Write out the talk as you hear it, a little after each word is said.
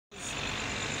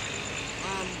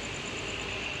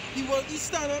He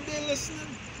stand up there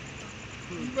listening.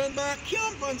 He went by a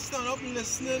camp and stand up and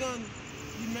listening, and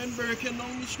he men breaking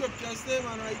down the scriptures there,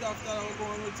 and right after that was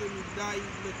going with him, he died,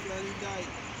 literally died.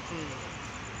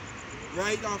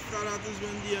 Right after that is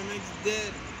when DMX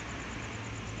dead.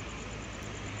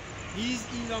 These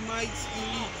Edomites,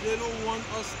 elite, they don't want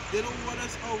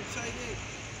us outside there.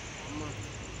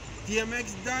 DMX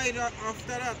died after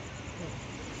that.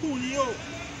 Julio.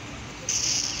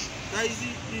 That is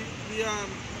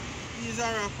he's a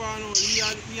rapper now. He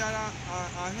had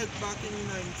a hit back in the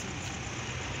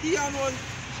 90s. He had one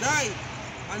died,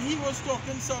 and he was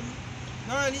talking some,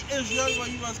 not only Israel, but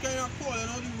he was kind of calling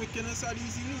out the wickedness of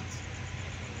these elites.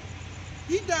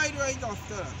 He died right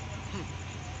after that.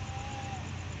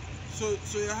 So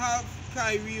you have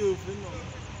Kyrie Irving now,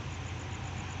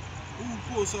 who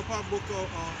posts up a book on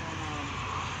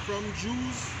from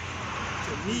Jews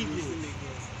to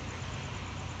Negroes.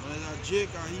 And a Jake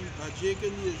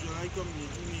in the Israelite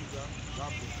community made that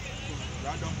book,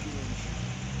 that document.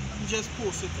 He just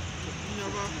posted it. He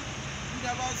never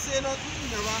said nothing, he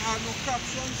never had no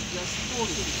captions, he just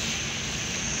posted it.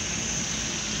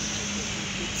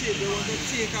 They want to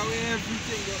take away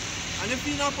everything. And if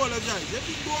he don't apologize, if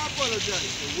he don't apologize,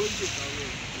 they will take away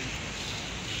everything.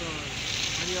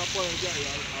 And he apologize,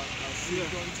 I'll see it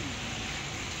on TV.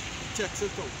 He checks it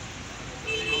out.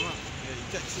 Yeah, he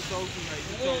checks it out and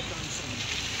writes it out and something.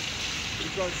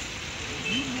 Because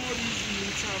you know these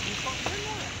youths have become, they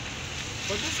know that.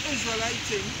 But this Israelite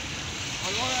thing,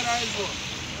 and all of that is what?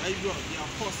 The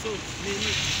apostles,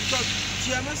 mainly. Because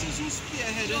GMS is who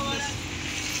spearheaded this.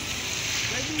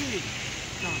 Like you mean?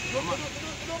 It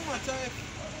don't matter if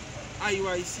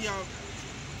IYC are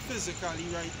physically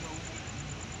right now.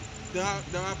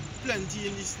 There are plenty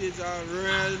in the States that are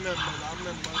real members,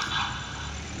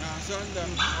 You understand that?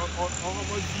 Or how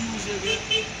much views they get.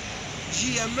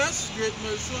 GMS, Great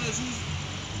Millstone, is who's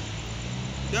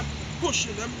them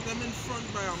pushing, them in front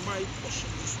by a mile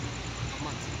pushing this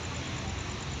word.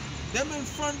 Them in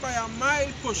front by a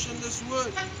mile pushing this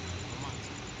word.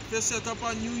 They set up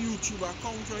a new YouTube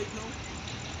account right now.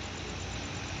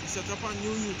 They set up a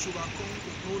new YouTube account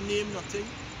with no name, nothing,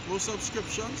 no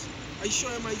subscriptions. I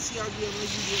sure you might see a video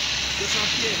just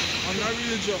appear on that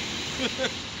real job.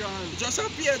 Just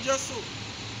appear just so.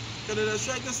 Because they just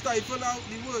try to stifle out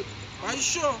the word. I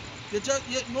sure they just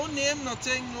no name,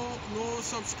 nothing, no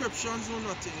subscriptions, no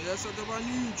nothing. They just set up a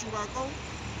new YouTube account.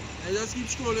 I just keep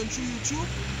scrolling through YouTube.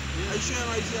 Yeah. I sure you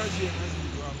might see a video.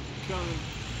 I'm coming.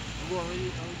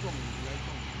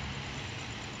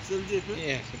 Still deep, eh?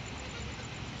 Yeah.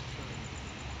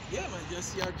 Yeah, man,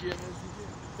 just see a GMS video.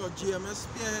 Because GMS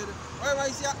spearhead. Why I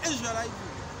see an Israelite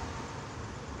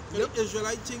video? The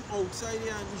Israelite thing outside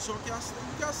here and you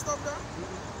can't stop that.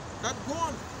 That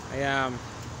gone. I am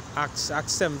Acts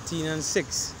 17 and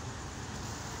 6.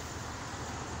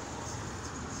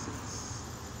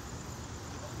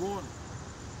 Gone.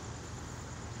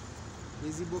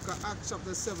 There's the book of Acts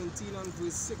chapter 17 and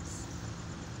verse 6.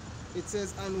 It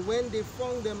says, and when they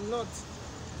found them not,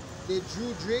 they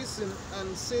drew Jason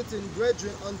and certain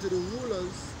brethren unto the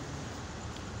rulers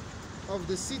of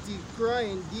the city,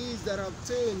 crying, these that have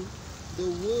turned the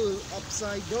world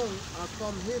upside down are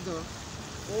come hither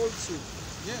also.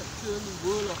 Yeah, turn the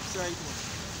world upside down.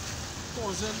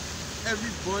 Causing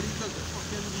everybody to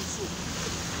fucking be so.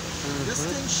 This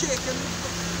thing shaking,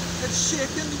 it's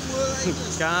shaking the world like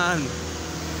this. Can.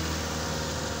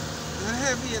 And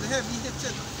heavy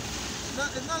hitting.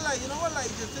 It's not like, you know what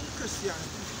light hitting?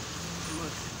 Christianity.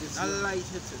 A light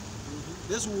hitting.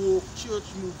 This woke church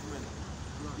movement.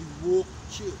 The woke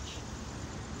church.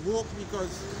 Woke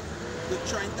because they're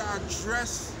trying to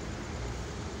address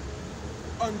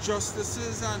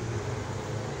injustices and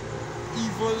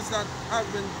evils that have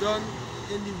been done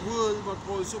in the world, but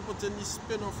also putting the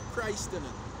spin of Christ in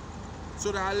it.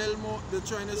 So they're a little more, they're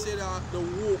trying to say that the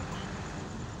woke.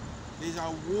 There's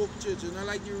a woke church, it's not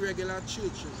like the regular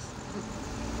churches.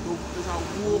 There's a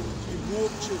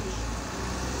woke church.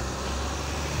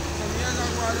 Some years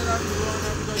ago I did that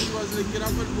because he was linking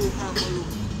up with Boca Malo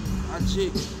and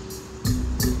Jake.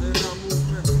 There's a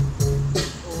movement.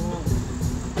 Oh.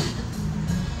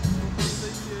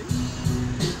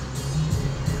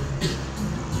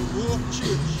 Woke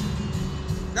church.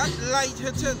 That light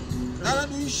hitting, that not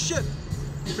doing shit.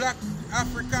 Black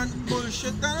African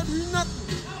bullshit, that not doing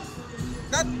nothing.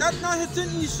 That not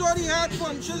hitting Esau, the hard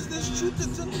punches, this truth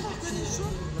hitting fucking Esau.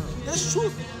 This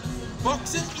truth.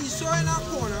 Boxing Esau in our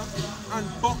corner and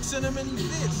boxing him in the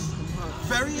face.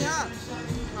 Very hard.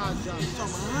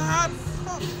 Some hard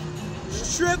pop.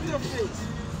 Straight to the face.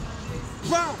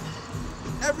 Bam!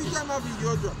 Every time a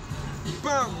video drop.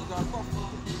 Bam!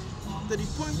 to the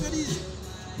point where these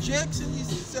jakes in this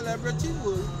celebrity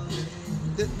world,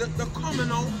 they're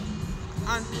coming out,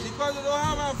 and because they don't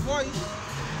have a voice,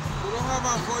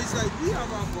 like we have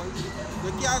a voice,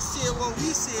 they can't say what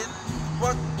we saying,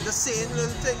 but they're saying little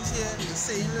things here, they're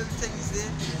saying little things there.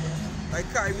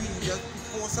 Like Kyrie just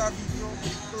post a video,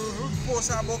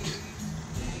 post a book.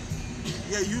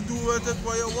 Yeah, you do with it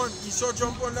what you want. He saw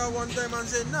jump on that one time and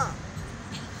say, nah.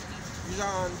 He's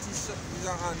an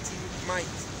anti-might.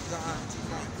 He's an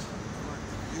anti-might.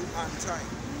 You anti.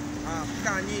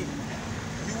 Kanye,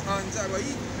 you anti. But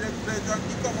he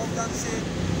come out and say,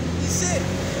 he said,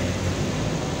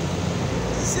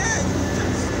 you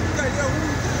just tell you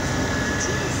who it is. You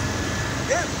choose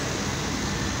them.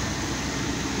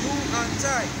 You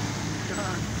anti.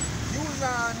 You is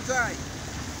an anti.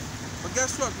 But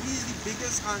guess what? He's the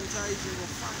biggest anti you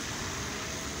will find.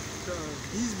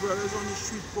 These brothers on the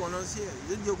street corners here,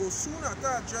 you go soon after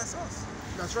address us.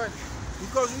 That's right.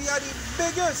 Because we are the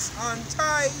biggest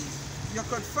anti you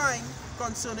could find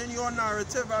concerning your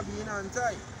narrative of being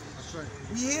anti. That's right.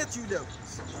 We hate you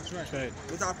devils. That's right.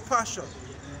 With our passion.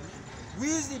 We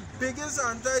is the biggest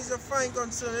anti you find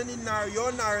concerning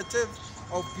your narrative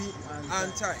of being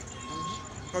anti.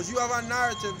 Because you have a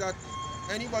narrative that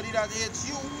anybody that hates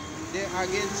you, they're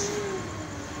against you.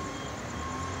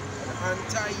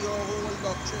 Anti your whole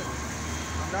doctrine.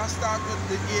 And that starts with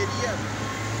the ADL.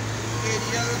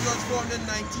 ADL was formed in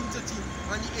 1913.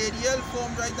 And the ADL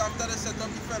formed right after they set up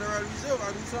the Federal Reserve.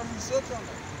 I do some research on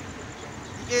that.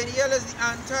 The ADL is the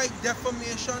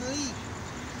Anti-Defamation League.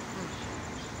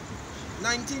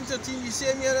 1913, the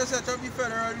same year they set up the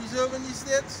Federal Reserve in the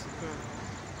States.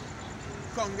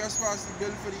 Congress passed the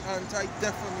bill for the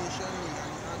Anti-Defamation League. And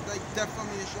the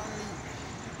Anti-Defamation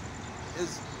League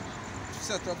is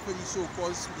set up for the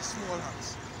so-called small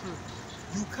hats.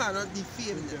 You cannot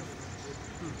defame them.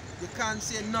 You can't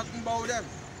say nothing about them.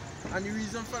 And the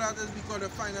reason for that is because they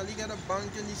finally get a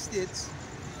bank in the States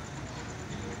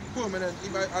permanently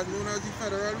as known as the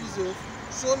Federal Reserve.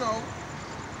 So now,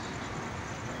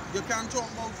 you can't talk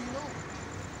about it now.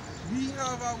 We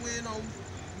have a way now.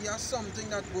 We have something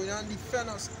that's going on defend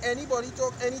us. Anybody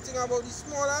talk anything about the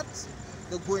small hats,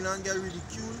 they're going on get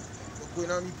ridiculed, they're going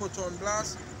on be put on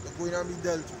blast, they're going on be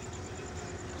dealt with.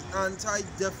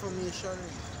 Anti-Defamation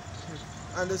League.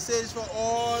 And they say it's for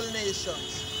all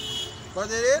nations. But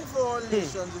it ain't for all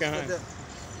nations, it's for them.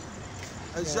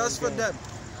 It's just for them.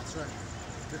 That's right.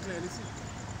 You clearly see.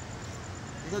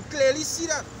 You can clearly see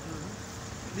that.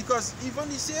 Because even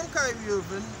the same Kyrie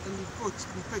Irving in the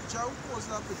picture, who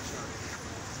posted that picture?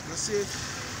 They say,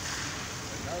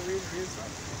 that red is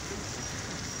that.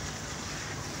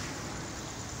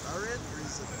 That red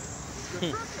is it.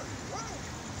 Wow.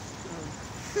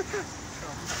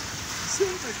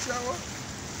 Same picture, what?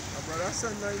 My brother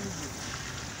sent that easy.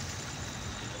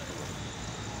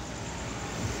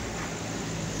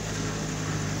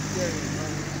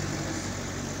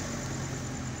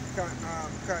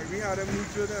 Kyrie had a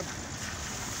meet with them.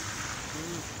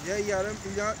 Yeah, he had a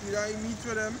meet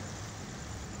with them.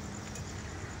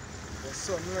 Or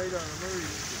something like that, I'm not really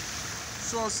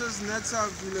sure. Sources Nets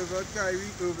have delivered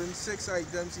Kyrie Irving 6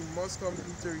 items he must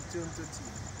complete to return to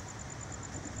team.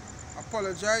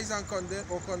 Apologize and condemn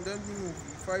the movie.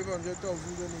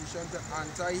 500,000 donation to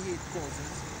anti-hate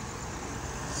causes.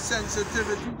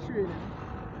 Sensitivity training.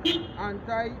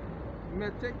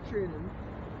 Anti-metic training.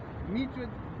 Meet with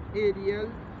ADL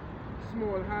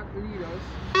small hat leaders.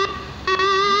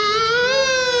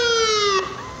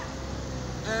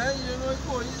 You know what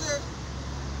Cody said?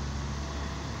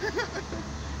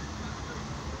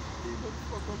 He would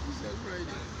fuck up himself right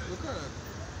there. Look at that.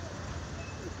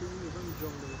 Oh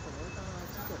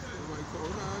my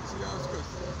God, I actually asked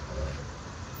questions.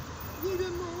 He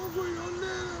didn't know what was going on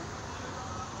there.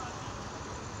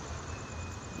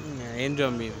 Yeah, ain't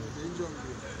drum beat.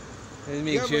 Let's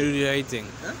make sure you do the right thing.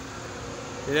 Huh?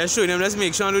 Let's show them, let's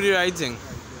make sure you do the right thing.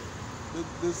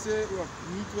 They say, what,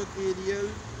 meet with ADL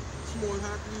small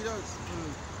hat leaders.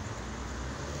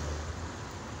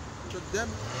 So them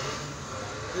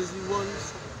is the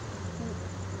ones who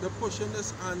they're pushing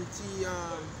this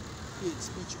anti-hate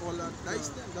speech, all that. That's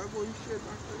them, they're going straight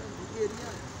back to them, the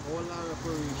ADL. All our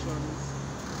reparations,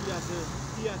 he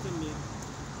has to make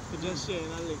for just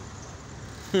sharing a link.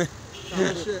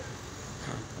 Shit.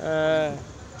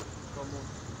 Come on.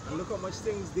 And look how much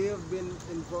things they have been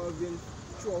involved in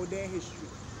throughout their history.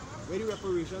 Where the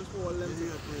reparations for all them?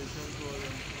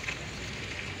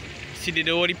 See, they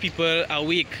know the people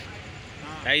awake.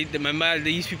 Right? Remember,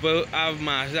 these people have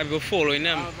masses of people following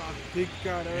them. Have a big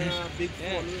big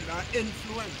following,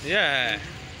 influence. Yeah.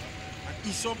 And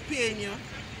he's so paying you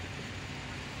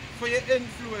for your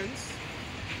influence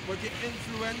but your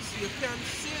influence, you can't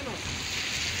say nothing.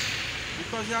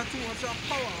 Because you have too much of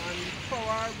power, and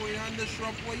power going to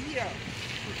disrupt what you have.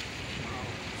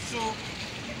 So,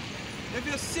 if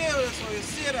you say this or you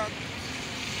say that,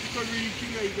 you could really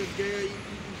kill you, you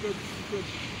could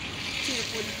take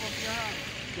what the fuck you have.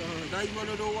 That's what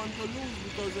I don't want to lose,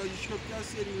 because the scripture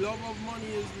says the love of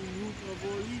money is the root of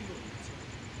all evil.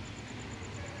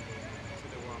 So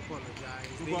they will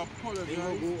apologize. They will apologize. They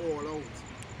will go all out.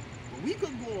 We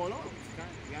could go all out.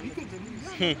 We could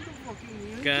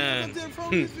God. take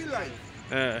from this life.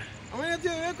 And when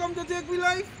you come to take we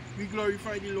life, we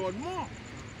glorify the Lord more.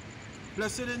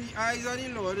 Blessed in the eyes of the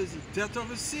Lord is the death of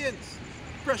his saints.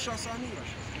 Precious on him.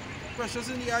 Precious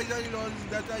in the eyes of the Lord is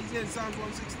that I say in Psalm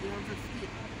 116 and 15.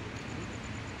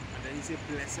 And then he said,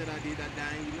 blessed are they that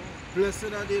die in the Lord.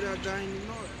 Blessed are they that die in the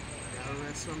Lord. They are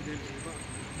rest from their labor,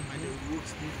 and the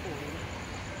works before.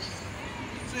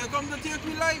 So you come to take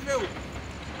me life, yo.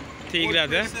 Take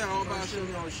that, eh? Because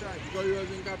you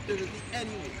was in captivity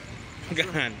anyway.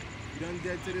 God. You don't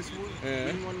dead to this world. Yeah.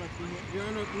 You don't want nothing here. You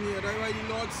are nothing here. That's why the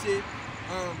Lord say,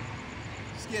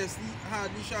 scarcely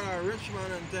hardly shall a rich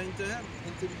man enter into heaven,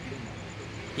 into the kingdom.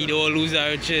 He don't lose our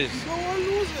riches. You don't want to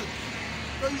lose it.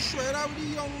 Because you share that with the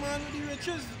young man with the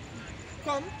riches.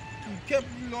 Come, he kept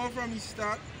the law from his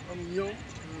start, from young.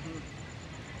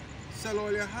 Sell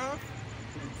all you have.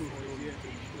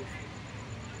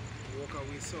 Walk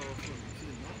away sorrowful.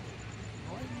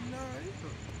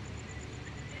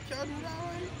 Can't do that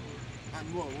way. And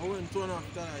what went on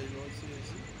after that, you know,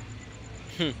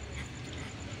 seriously?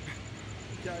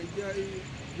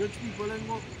 Rich people and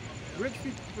go. Rich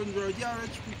people, majority are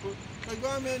rich people. Like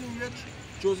one man who rich,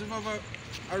 Joseph of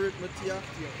Arimathea,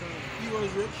 he was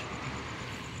rich.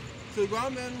 So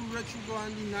one man who rich who go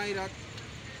and deny that,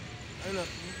 and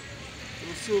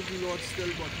will serve the Lord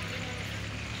still, but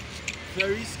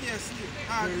very scarcely.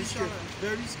 Very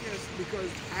scarce.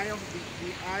 Because the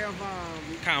eye of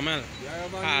Camel. The eye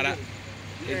of a Harder. needle.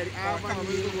 yeah, the eye of a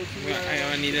needle. Yeah, eye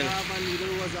of a needle. The eye of a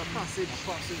needle was a passage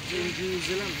in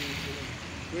Jerusalem.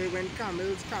 Where when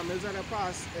camels at the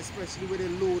pass, especially with a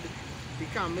load, if the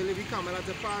camel at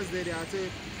the pass there, they have to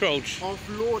Crouch.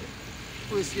 offload.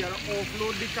 First you have to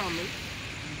offload the camel.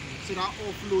 So that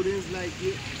offloading is like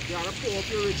you have to pour up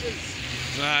your riches.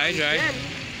 Right, right. Then,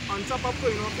 on top of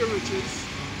pouring up your riches,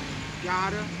 you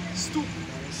had to stoop.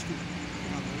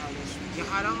 You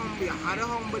had to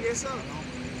humble yourself.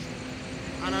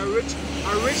 And a rich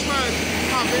man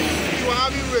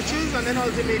having riches, and then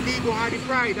ultimately go have the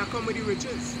pride that come with the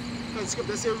riches. Because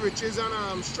scripture says riches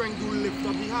and strength do lift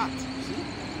up the heart.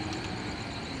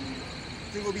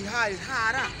 So it will be hard, it's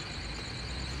harder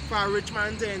for a rich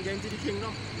man to enter into the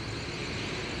kingdom.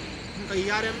 Because he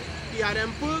had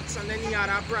them perks, and then he had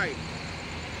that pride.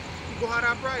 He go have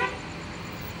that pride.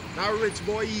 That rich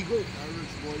boy ego.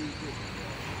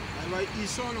 And like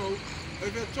Esau now,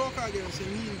 if you talk against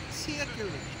him, he'll take your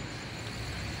riches.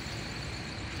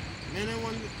 And then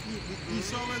when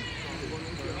Esau went,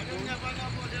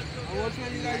 I watch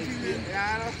when you like female.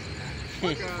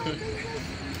 What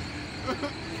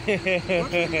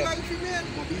you like female?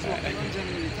 But he's working on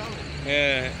generator.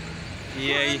 Yeah.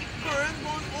 Yeah. Current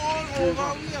going all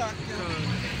over here.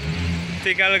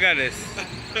 Take a look at this.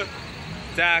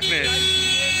 Darkness.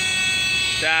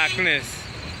 Darkness.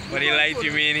 What do you light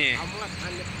you mean here?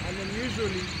 And then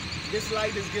usually, this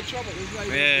light is get trouble. This light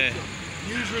is Yeah.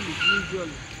 get trouble.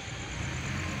 Usually.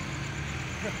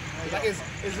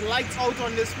 It's lights out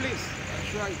on this place.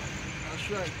 That's right.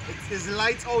 It's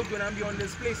lights out when I'm on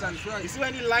this place. And That's right. you see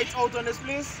when the lights out on this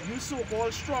place, you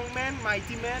so-called strong men,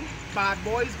 mighty men, bad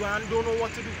boys, go and don't know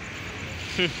what to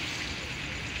do.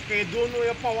 They don't know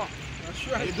your power. That's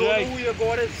right. They don't know who your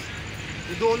God is.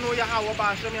 They don't know your Yahweh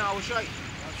Bashem, Yahweh Shai.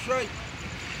 That's right.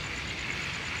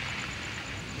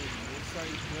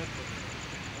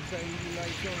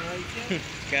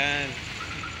 Kan.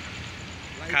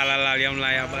 Kalala yang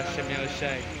laya basem yang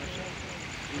usai.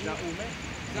 Is that Omer?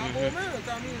 That moment,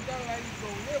 I mean, that light is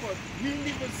down there, but we in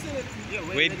the vicinity. Yeah,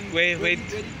 Wait.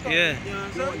 Yeah.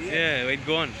 Yeah, wait,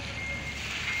 go on.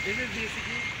 This is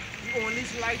basically the only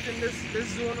light in this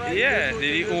zone right Yeah, here.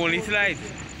 the only slide.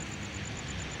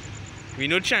 We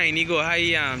know Chinese go high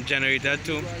generator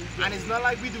too. And it's not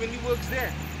like we're doing the works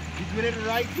there. We're doing it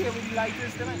right here with the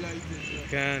lighters tonight.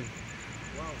 Can.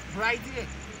 Right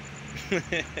here.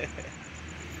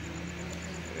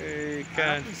 Hey,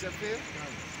 can.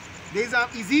 There's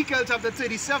Ezekiel chapter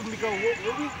 37, because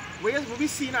what we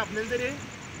seen happening today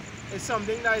is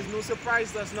something that is no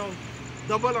surprise to us now.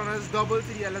 Double honors, double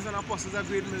to the elders and apostles, a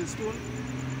great millstone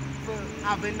for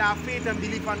having that faith and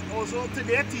belief, and also to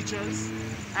their teachers,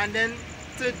 and then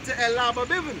to Elaba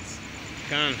Bivens.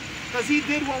 Can. Because he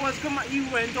did what was commanded. He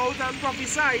went out and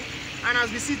prophesied, and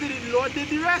as we see today, the Lord did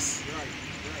the rest. Right.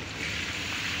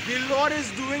 The Lord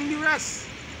is doing the rest.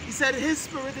 He said his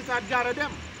spirit it had gathered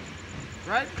them.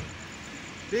 Right?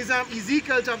 There's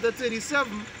Ezekiel chapter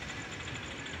 37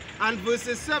 and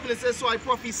verses 7. It says, so I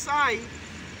prophesied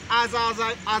as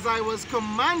I was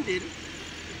commanded,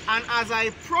 and as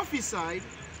I prophesied,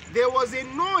 there was a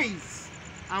noise,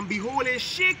 and behold a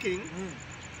shaking,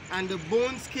 and the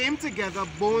bones came together,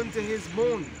 bone to his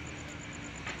bone.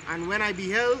 And when I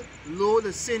beheld, lo,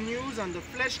 the sinews and the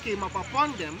flesh came up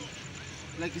upon them,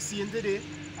 like you see in today.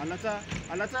 A lot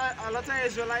of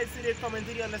Israelites today come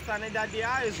into the understanding that they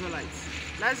are Israelites.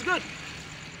 That's good.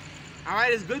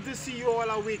 Alright, it's good to see you all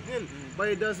awakening, but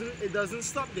it doesn't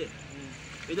stop there.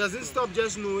 It doesn't stop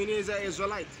just knowing he's an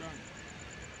Israelite.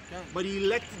 But the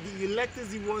elect is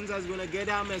the ones that's going to get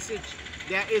our message.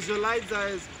 They are Israelites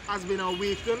that has been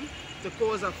awakened to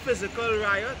cause a physical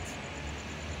riot.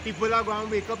 People are going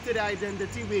to wake up to their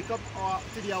identity, wake up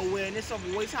to the awareness of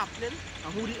what's happening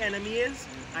and who the enemy is,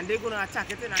 and they're going to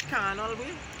attack it in a carnal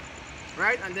way.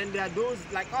 Right? And then there are those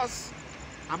like us,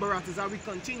 Abaratas, that we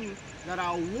continue, that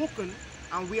are awoken,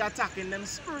 and we are attacking them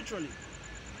spiritually.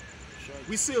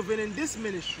 We're serving in this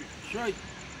ministry.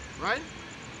 Right?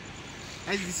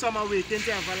 As some awaken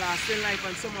to everlasting life,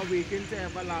 and some awaken to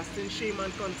everlasting shame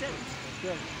and contempt.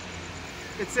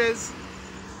 It says,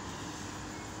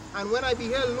 and when I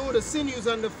beheld, lo, the sinews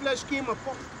and the flesh came up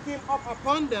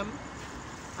upon them,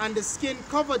 and the skin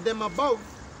covered them above,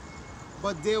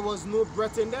 but there was no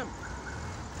breath in them.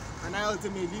 And I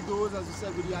ultimately, those, as you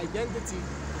said, with the identity,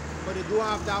 but they don't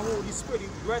have that Holy Spirit. The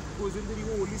breath goes into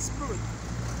the Holy Spirit,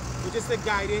 which is the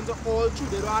guide into all truth.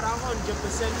 They don't have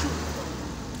 100%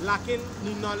 truth, lacking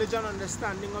the knowledge and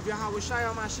understanding of Yahweh Shai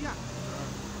Mashiach.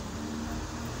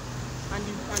 And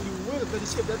the will, because the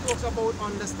scripture talks about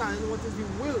understanding what is the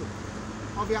will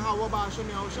of Yahweh Ba'ashem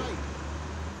Yahushai.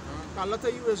 A lot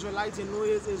of you Israelites, you know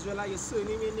is Israelite, your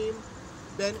surname, your name,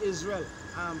 then Israel.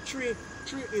 Trey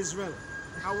Israel.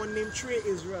 Our name Trey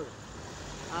Israel.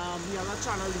 We have a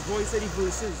channel, the voice of the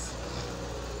verses.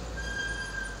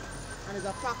 And it's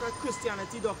a pack of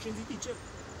Christianity doctrines he teaches.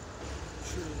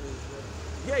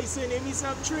 Yeah, his surname is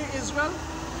Trey Israel,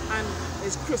 and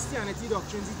it's Christianity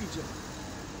doctrines he teaches.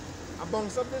 I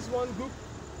bounced up this one group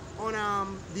on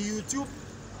the YouTube.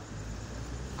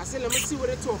 I said, let me see what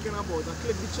they're talking about. I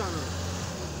clicked the channel.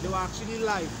 They were actually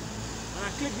live. When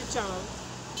I clicked the channel,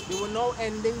 they were now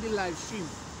ending the live stream.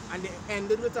 And they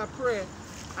ended with a prayer.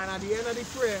 And at the end of the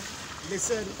prayer, they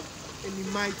said, in the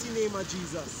mighty name of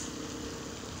Jesus.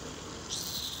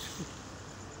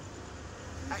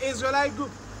 An Israelite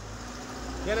group.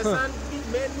 You understand?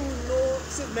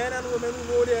 Men and women who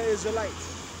know they're Israelites.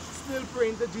 Still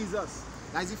praying to Jesus.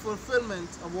 That's the fulfillment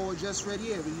of what we just read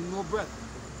here. With no breath.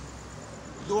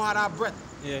 Don't have that breath.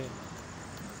 Yeah.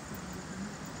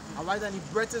 Alright, and the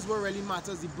breath is what really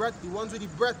matters. The breath, the ones with the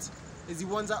breath, is the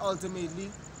ones that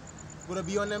ultimately gonna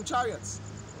be on them chariots.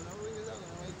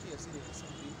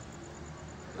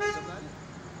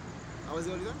 How was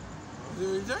the only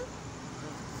time?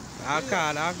 Our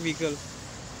car, our vehicle.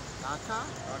 Our car?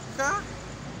 Car?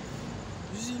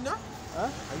 You see now? Huh?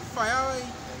 Are you fire? Are you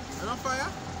on fire?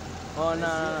 Oh,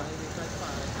 no.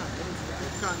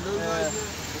 Candles right here.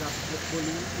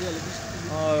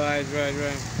 Oh, right.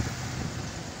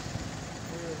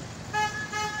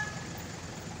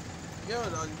 Yeah,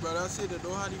 the brother said they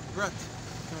don't have the breath.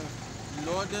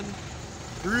 The Lord then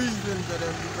breathe into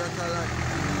them the breath of life.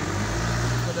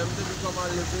 For them to become a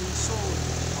living soul.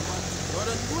 Lord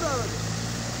then do that already.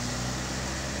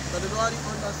 But they don't have the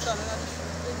understanding of this.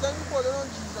 They thank you for on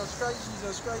Jesus Christ.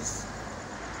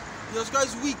 Jesus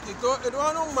Christ weak. They don't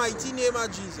have no mighty name of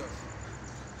Jesus.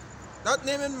 That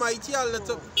name is mighty a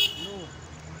little. No.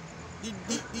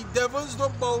 The devils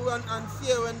don't bow and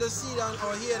fear when they see that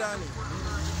or hear that name.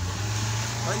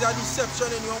 There's a deception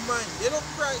in your mind. They don't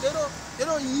cry, they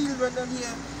don't yield when they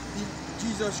hear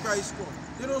Jesus Christ come.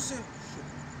 They don't say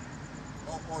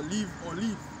or leave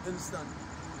instant.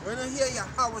 When they hear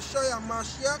Yahweh Shai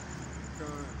Mashiach,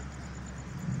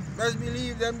 best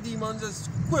believe them demons is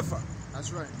quiver.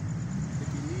 That's right. They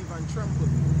believe and tremble.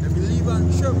 They believe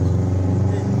and tremble.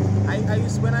 I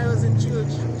used, when I was in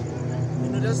church, you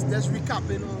know, just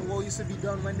recapping on what used to be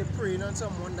done when they praying on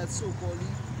someone that's so-called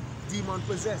demon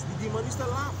possessed. The demon used to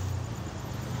laugh.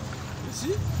 You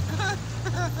see?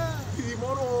 The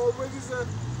demon always used to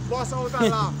bust out and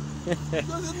laugh.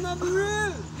 Because it's not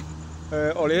real.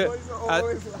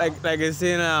 Like it's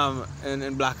saying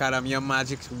in Black Adam, your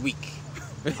magic's weak.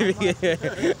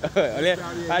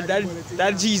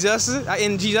 that Jesus,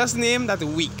 in Jesus' name, that's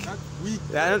weak.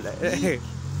 That's weak.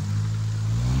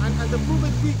 And to prove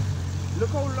it weak,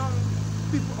 look how long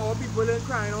our people are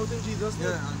crying out in Jesus' name.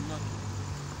 Yeah, and not.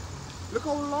 Look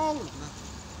how long.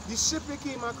 The ship that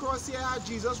came across here had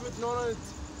Jesus written on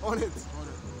it.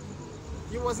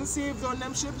 You wasn't saved on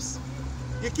them ships.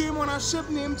 You came on a ship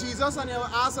named Jesus and your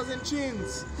ass was in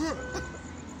chains.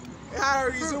 It had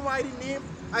a reason why the name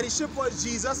of the ship was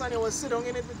Jesus and you was sitting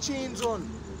in it with chains on.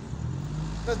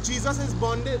 Because Jesus is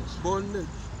bondage. Bondage.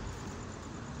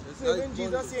 So when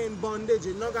Jesus is in bondage,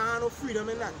 you're not going to have no freedom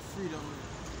in that. Freedom.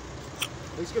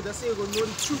 The scripture says you're going to know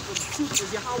the truth, but the truth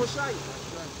is Yahweh Shai.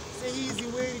 Say he is the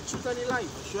way, the truth, and the life.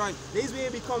 That's right. This way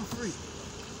you become free.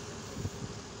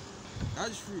 That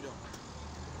is freedom.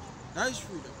 That is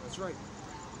freedom. That's right.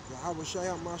 Yahweh Shai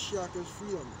and Mashiach is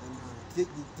freedom. And the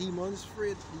demon's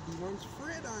afraid. The demon's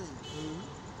afraid on him.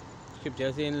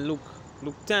 Scripture saying Luke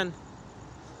 10.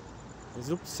 Is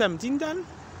Luke 17 10?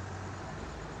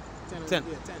 10.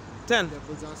 10.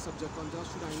 Devils are subject unto us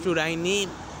Through thy name.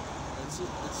 It's the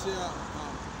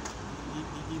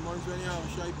demons when Yahweh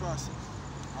Shai passes.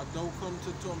 And thou come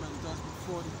to torment us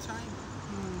before the time.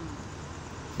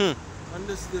 And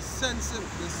this the sense of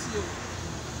the seal.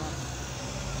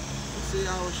 You say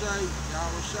Yahweh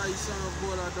Shai, son of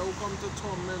God, and thou come to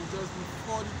torment us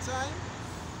before the time.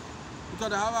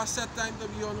 Because I have a set time to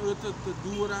be on earth to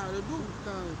do what I have to do.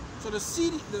 So the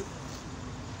seed,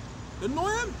 they know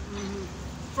him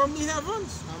from the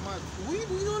heavens. We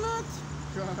know not.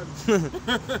 God. We do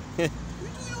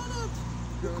not.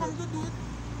 You come to do it.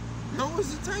 Now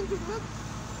is the time to do it.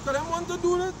 Because they want to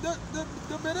do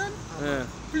the bidding. Yeah.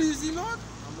 Please the Lord.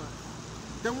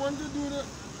 They want to do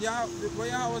what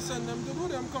Yahweh send them to do,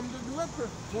 them come to do it.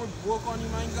 Won't work on the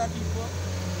minds of people.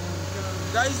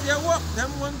 That is their work.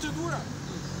 Them want to do that.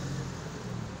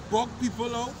 Bug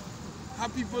people out.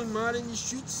 Have people mad in the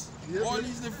streets. Yep. All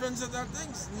these different set of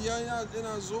things. We are in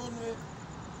a zone where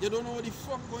you don't know what the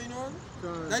fuck going on.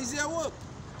 God. That is their work.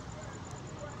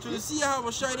 So you see how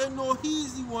Shai, they know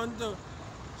he's the one to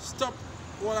stop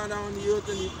all around the earth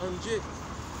and on Jake.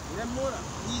 They know that.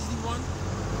 He's the one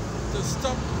to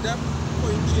stop them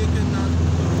going Jake in that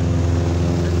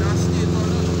state on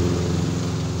us.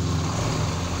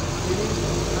 We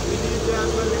need to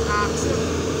ask him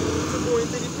to go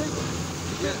into the pit.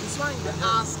 Yeah. The swine, they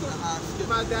ask him.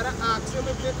 My dad asked him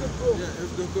if they could go. Yeah, if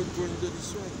they could go into the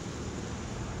swine.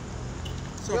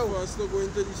 So Yo. for us to go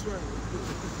into the swine.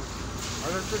 I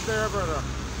don't think they are, brother. I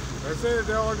say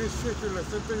they're all these people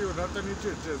listen to you, not any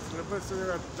churches. Let me see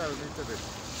what you tell me today.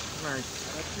 Nice.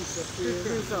 Teach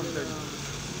me something.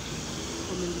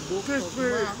 From in the book Teach of me.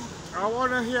 Mark. I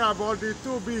want to hear about the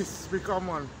two beasts become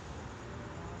one.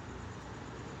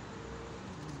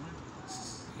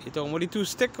 You talking about the two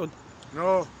stick? Or?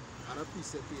 No, And a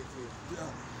precept here for you. Yeah.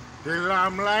 the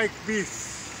lamb-like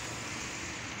beast.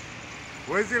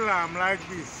 Where's the lamb-like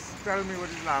beast? Tell me what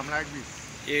is lamb-like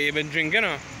beast. Yeah, you been drinking,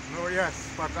 huh? No, yes,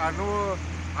 but I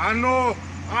know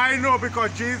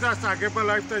because Jesus, I gave my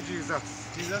life to Jesus.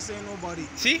 Jesus ain't nobody.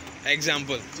 See?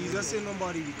 Example. Jesus ain't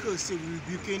nobody. We curse you. We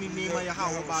rebuke you in the name of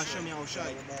Yahweh Ba'ashem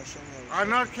Yahushai. I'm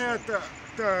not here to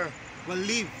Well,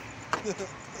 leave.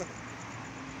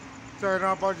 turn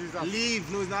about Jesus. Leave.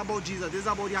 No, it's not about Jesus. This is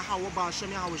about Yahweh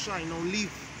Ba'ashem Yahushai. No,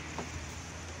 leave.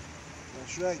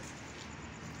 That's right.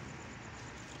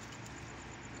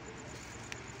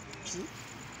 See?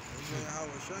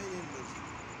 That's right.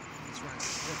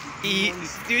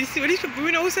 Do you see what these people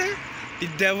we know say? The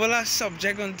devil are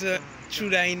subject unto through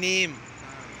thy name.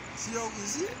 See how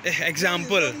easy?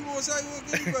 Example. The Most High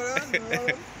working,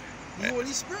 brother. The Holy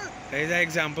Spirit. There's an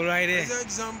example right there. That's an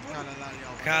example.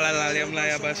 Kala laliyam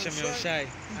laya bashem yoshai.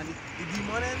 And the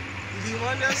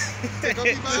demon just take up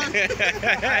the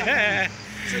bag.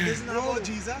 So this is not about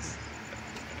Jesus.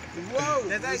 Whoa.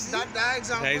 That example.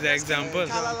 That is the example.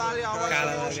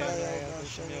 Kala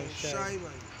Shy,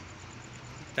 man.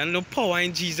 There's no power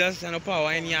in Jesus, there's no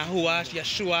power in Yahuwah,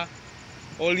 Yeshua.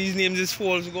 All these names is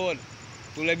false God.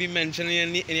 Will I be mentioned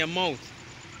in your mouth?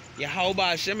 Yahweh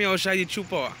Ba'ashem Yahushai the true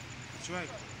power. That's right.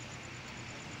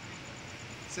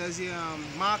 It says here,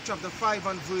 Mark chapter 5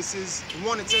 and verses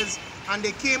 1, it says, and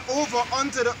they came over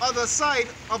unto the other side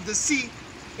of the sea,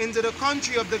 into the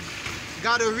country of the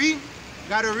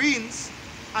Gadarenes,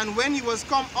 and when he was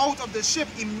come out of the ship,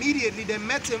 immediately they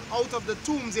met him out of the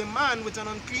tombs a man with an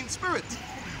unclean spirit,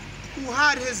 who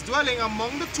had his dwelling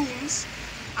among the tombs,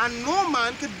 and no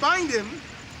man could bind him,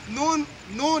 no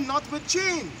not with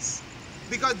chains,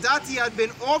 because that he had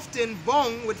been often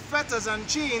bound with fetters and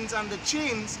chains, and the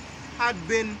chains had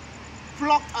been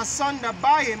plucked asunder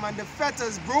by him, and the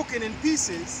fetters broken in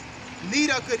pieces,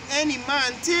 neither could any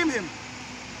man tame him.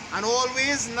 And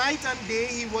always, night and day,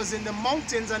 he was in the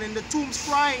mountains and in the tombs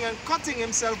crying and cutting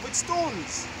himself with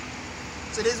stones.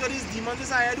 So this is what these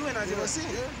demons are doing, as you were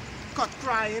saying. Cut,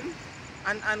 crying.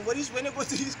 And what is when you go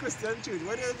to these Christian church,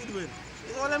 what do they be doing?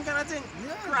 It's all them kind of thing.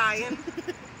 Crying.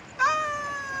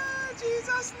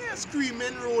 Jesus name.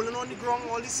 Screaming, rolling on the ground,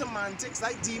 all these semantics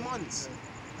like demons.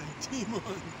 And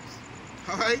demons.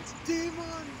 Alright?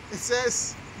 Demon. It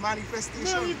says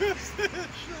manifestation.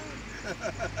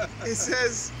 It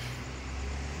says,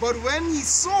 but when he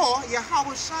saw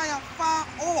Yahweh far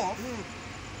off,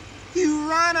 he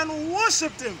ran and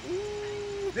worshipped him.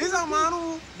 There's a man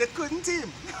who they couldn't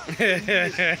tame. There's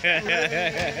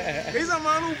a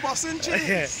man who busting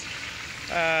chains.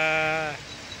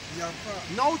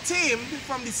 Now tamed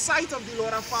from the sight of the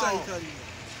Lord afar off.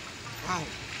 Wow.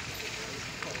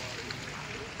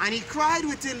 And he cried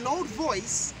with a loud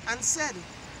voice and said,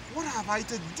 what have I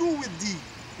to do with thee,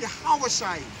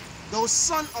 Yahweh, thou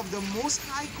Son of the Most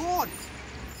High God?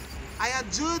 I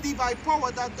adjure thee by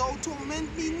power that thou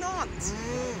torment me not.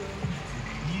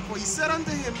 For he said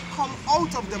unto him, come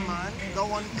out of the man,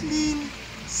 thou unclean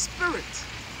spirit.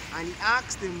 And he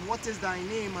asked him, what is thy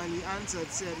name? And he answered,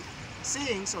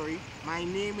 saying, my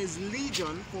name is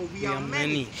Legion, for we are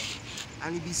many.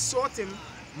 And he besought him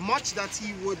much that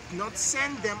he would not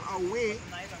send them away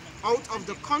out of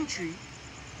the country.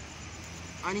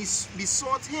 And he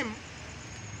besought him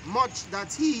much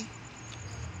that he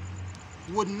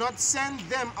would not send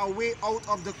them away out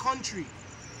of the country.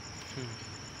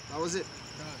 That was it.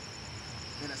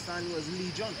 You understand? It was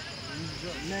Legion.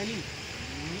 Many.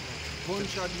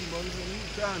 Bunch of demons in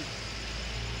Legion.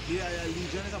 Yeah,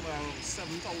 Legion is about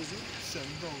 7,000.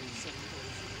 7,000.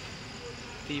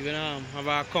 Even have a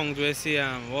account where say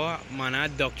what manner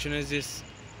of doctrine is this?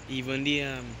 Even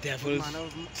the devils.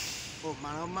 What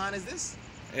manner of man is this?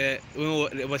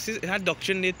 What's it had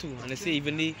doctrine there too, and they say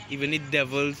even the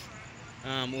devils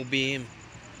obey him.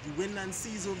 The wind and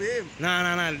seas obey him.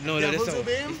 No. Devils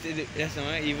obey him? That's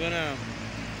not even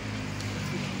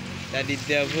that the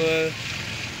devil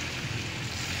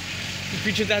he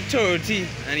preaches authority,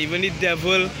 and even the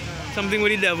devil, something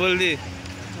with the devil there.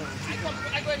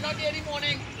 I go out there in the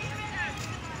morning.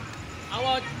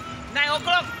 About 9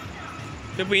 o'clock.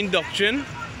 People in doctrine,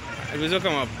 it will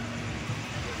come up.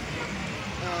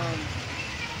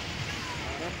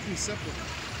 That precept.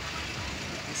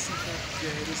 I see that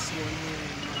there, this one here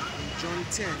in John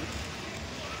 10.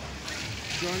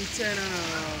 John 10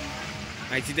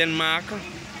 I see then Mark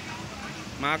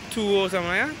 2 or something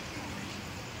like that.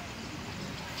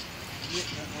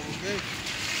 Okay.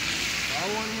 I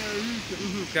want to read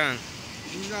it. Can.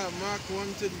 In that Mark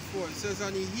 1:34, it says,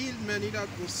 and he healed many that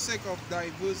were sick of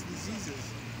diverse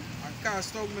diseases, and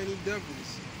cast out many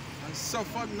devils, and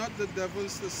suffered not the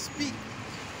devils to speak,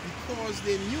 because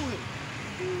they knew him.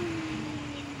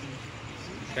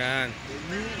 Can. They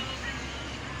knew him.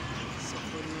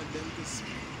 suffered not them to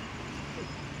speak.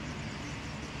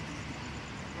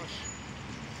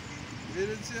 They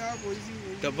didn't say how was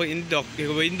he?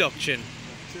 In doctrine.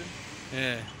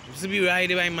 Yeah. Used to be right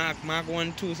there by Mark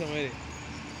 1:2 somewhere.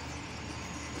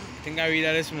 I think I read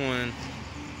that this morning.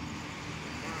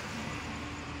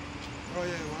 Oh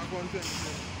yeah, Mark 1:20.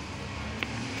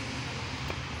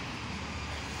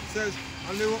 It says,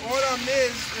 and they were all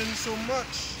amazed in so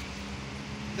much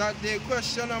that they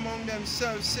questioned among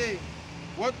themselves, saying,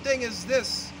 what thing is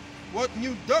this? What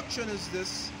new doctrine is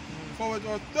this? For with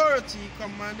authority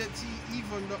commanded he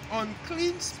even the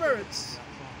unclean spirits,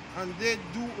 and they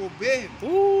do obey him.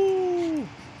 Ooh!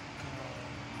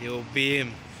 They obey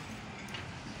him.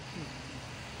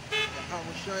 I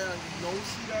was sure you don't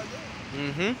see that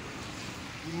there.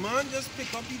 The man just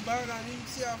pick up his bag and he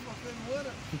see a fucking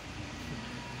water.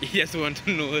 He just want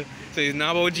to know. So it's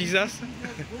not about Jesus?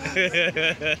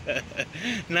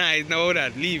 Nah, it's not about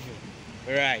that. Leave.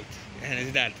 Right. And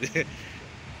it's that.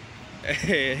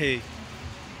 Hey.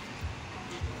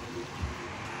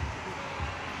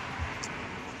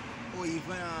 Or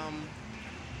even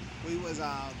he was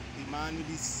the man with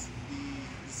the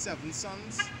 7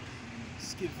 sons.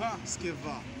 Skiva.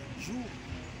 Jew.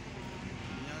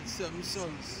 He had 7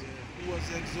 sons who was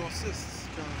exorcists.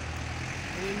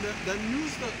 And they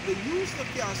used to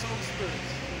cast out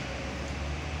spirits.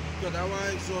 Because that was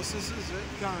exorcists, right?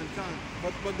 Can.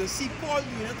 But they see Paul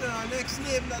doing it, and our next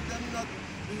name that them not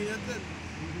doing it.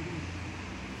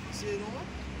 Say, you know what?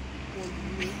 Paul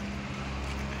doing it.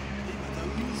 They got to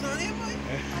use on him, man.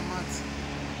 I'm at.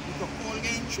 Because Paul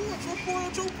getting through it. So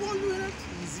Paul doing it.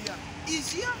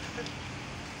 Easier.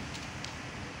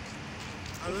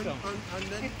 And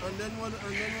then what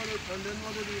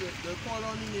they do? They call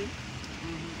on the name.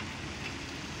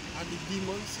 And the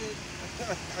demon said,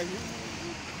 I know.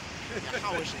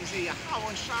 Yahweh, he say,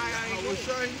 Yahweh Shai, I know.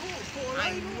 Paul,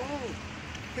 I know.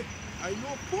 I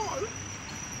know Paul.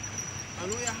 I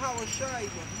know Yahweh Shai,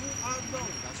 but who art thou?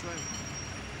 That's right.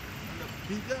 And I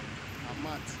beat them I'm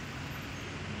mad.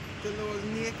 till they was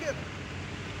naked.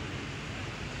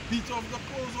 Beat off the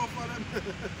clothes off of them.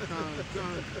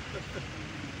 Can't.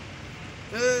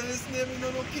 This name is no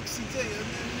Kixie thing, his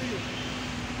name real.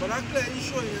 But I clearly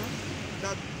show you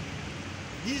that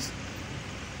these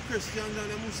Christians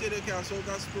and them who say they cast out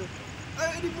that spirit,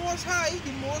 the Most High,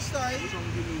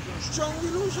 strong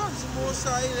delusions, the Most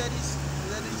High let his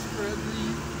spirit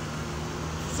leave.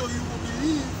 So you will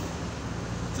believe,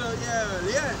 so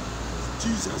yeah,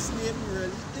 Jesus' name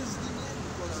really is the name.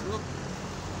 Because look,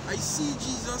 I see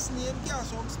Jesus' name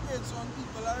cast out spirits on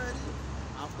people already.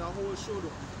 After a whole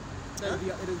showdown. It'll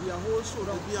be a whole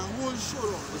showdown. It'll be a whole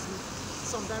showdown.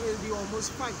 Sometimes it'll be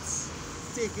almost fights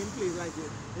taking place like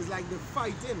it. It's like the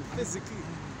fighting physically.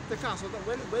 The castle.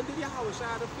 When did Yahweh Shai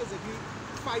have to physically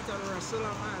fight and wrestle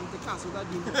a man to cast out that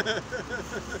demon?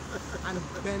 And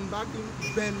bend back the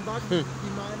man head.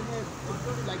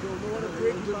 Like they don't want to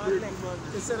break the man's neck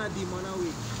to send a demon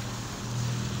away.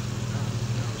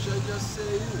 Shall I just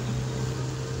say you?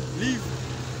 Leave.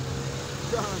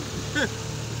 Gone.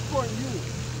 For you.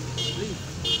 Leave.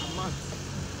 A man.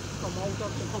 Come out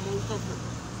of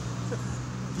it.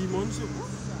 Demons,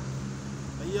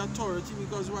 and he authority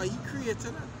because why? He created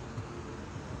it.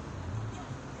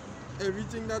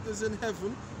 Everything that is in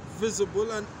heaven,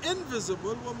 visible and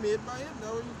invisible, were made by him.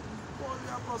 That was called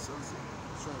the apostles.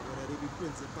 Sure, whether they be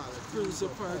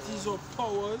Principalities or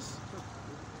powers,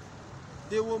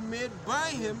 they were made by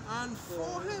him and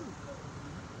for him.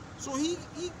 So he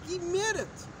made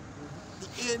it. The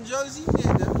angels, he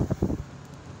made them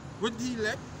with the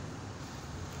elect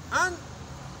and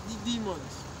the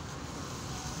demons.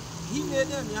 He made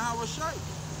them Yahweh Shai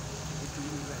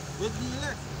with the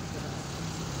elect.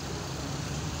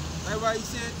 That's why he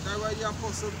said, that's why the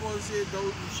Apostle Paul said, thou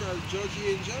shalt judge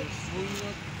the angels.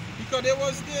 Because they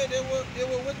was there, they were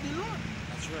with the Lord.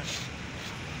 That's right.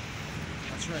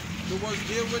 That's right. They was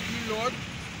there with the Lord.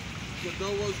 But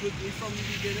thou was with me from the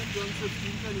beginning, John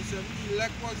 15:27. The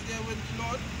elect was there with the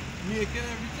Lord, making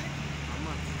everything.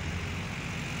 Amen.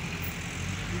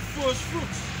 The first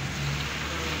fruits.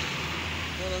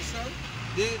 You understand?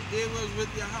 They was with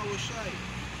Yahweh Shai.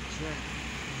 That's right.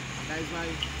 And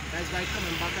that's why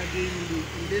coming back again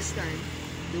in this time,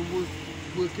 they were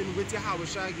working with Yahweh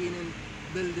Shai again and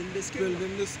building this kingdom.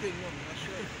 That's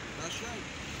right. That's right.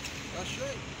 That's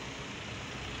right.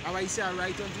 How I say, I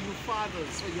write unto you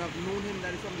fathers, so you have known him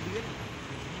that is from the beginning.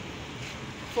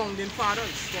 Founding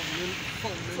fathers.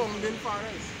 Founding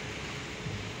fathers.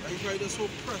 That's why they're so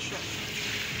precious.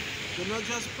 They're not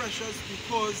just precious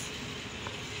because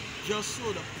just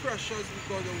so they're precious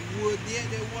because the word there,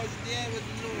 they was there with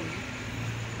the Lord.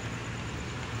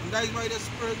 And that's why the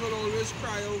Spirit will always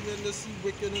cry out when they see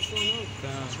wickedness on earth.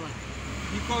 That's right.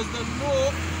 Because they know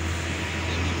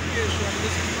in the creation,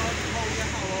 this is not how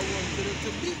Yahweh wanted it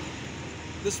to be.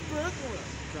 The Spirit knew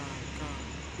that.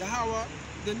 Yahweh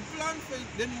didn't plan for it,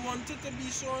 didn't want it to be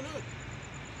so on earth.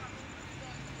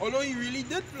 Although he really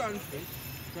did plan for it.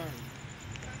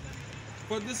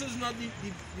 But this is not the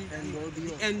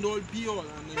end all be all.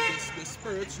 And the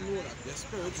spirits know that. The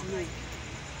spirits know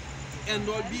the end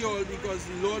all be all because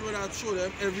the Lord would have showed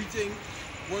them everything,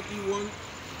 what he wants,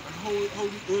 and how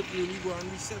the earth really go and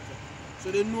be settled.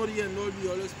 So they know the end all be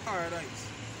all is paradise.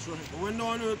 But when they're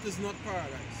on earth is not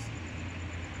paradise.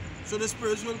 So the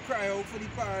spirits will cry out for the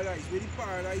paradise. Where the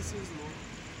paradise is, Lord?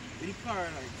 Where the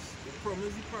paradise? They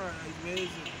promise the paradise. Where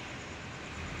is it?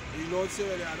 The Lord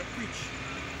said they had to preach.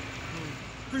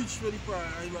 Preach for the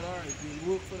paradise, but alright,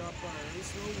 we'll work for that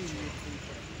paradise. No, we work for the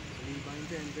paradise. Leave and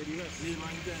tend to the rest. Leave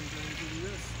and tend to the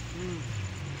rest.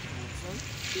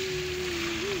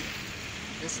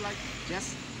 Just like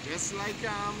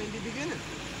in the beginning.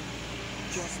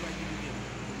 Just like the beginning.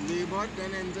 Labor,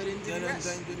 then enter into the rest.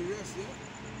 Then enter into the rest, yeah.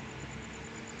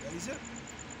 That is it.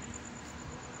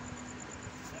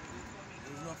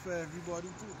 It's not for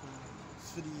everybody too.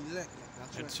 It's for the elect.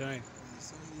 That's right.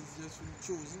 It's just for the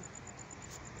chosen.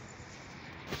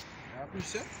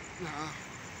 Appreciate? Nah.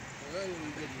 Alright, we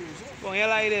get close up. Bom, e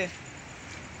ela aí, né?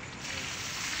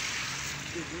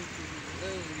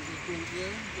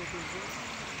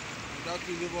 That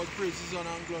we give all praises, honor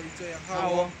and glory to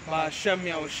Hawa, Yahweh. ba Hashem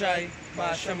Yahushai, ba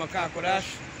Hashem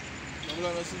Akakodash. I'm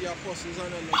going to see the apostles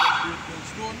and the Lord of Great and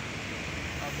Stone.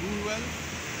 Have ruled well.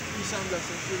 Peace and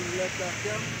blessings to the left of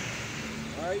them.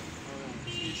 Alright?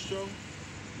 Stay strong.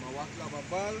 Mawak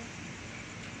Lababal.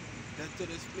 Get to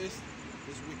this place.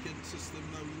 this wicked system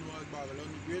that we know as Babylon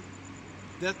the Great.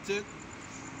 Death to it,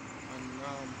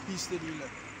 and peace to the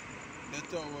elect. Death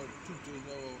to our tutors,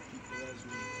 our people as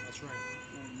well. That's right.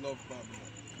 Who love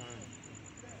Babylon.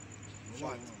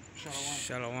 What?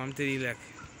 Shalom to the elect.